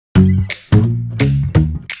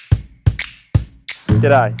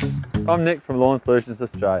G'day, I'm Nick from Lawn Solutions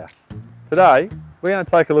Australia. Today, we're going to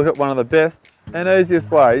take a look at one of the best and easiest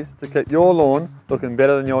ways to keep your lawn looking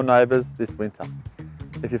better than your neighbours this winter.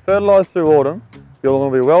 If you fertilise through autumn, your lawn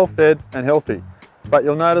will be well fed and healthy, but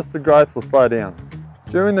you'll notice the growth will slow down.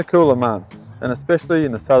 During the cooler months, and especially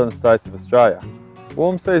in the southern states of Australia,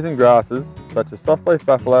 warm season grasses such as softleaf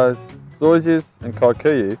buffaloes, zoysias and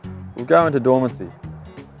kikuyu will go into dormancy.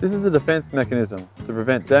 This is a defence mechanism to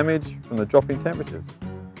prevent damage from the dropping temperatures.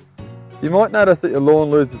 You might notice that your lawn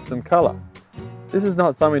loses some colour. This is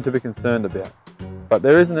not something to be concerned about, but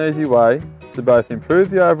there is an easy way to both improve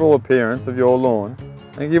the overall appearance of your lawn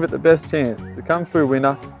and give it the best chance to come through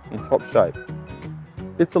winter in top shape.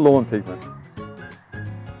 It's a lawn pigment.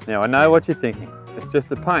 Now I know what you're thinking, it's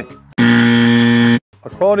just a paint. A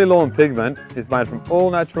quality lawn pigment is made from all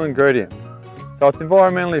natural ingredients, so it's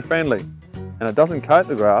environmentally friendly, and it doesn't coat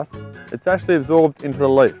the grass, it's actually absorbed into the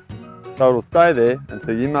leaf, so it will stay there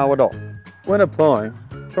until you mow it off. When applying,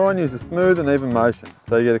 try and use a smooth and even motion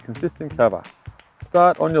so you get a consistent cover.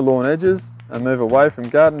 Start on your lawn edges and move away from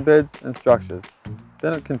garden beds and structures,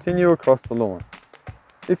 then continue across the lawn.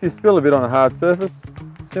 If you spill a bit on a hard surface,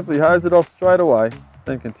 simply hose it off straight away,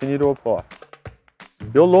 then continue to apply.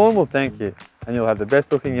 Your lawn will thank you, and you'll have the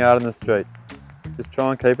best looking yard in the street. Just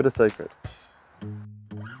try and keep it a secret.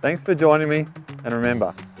 Thanks for joining me, and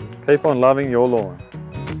remember, keep on loving your lawn.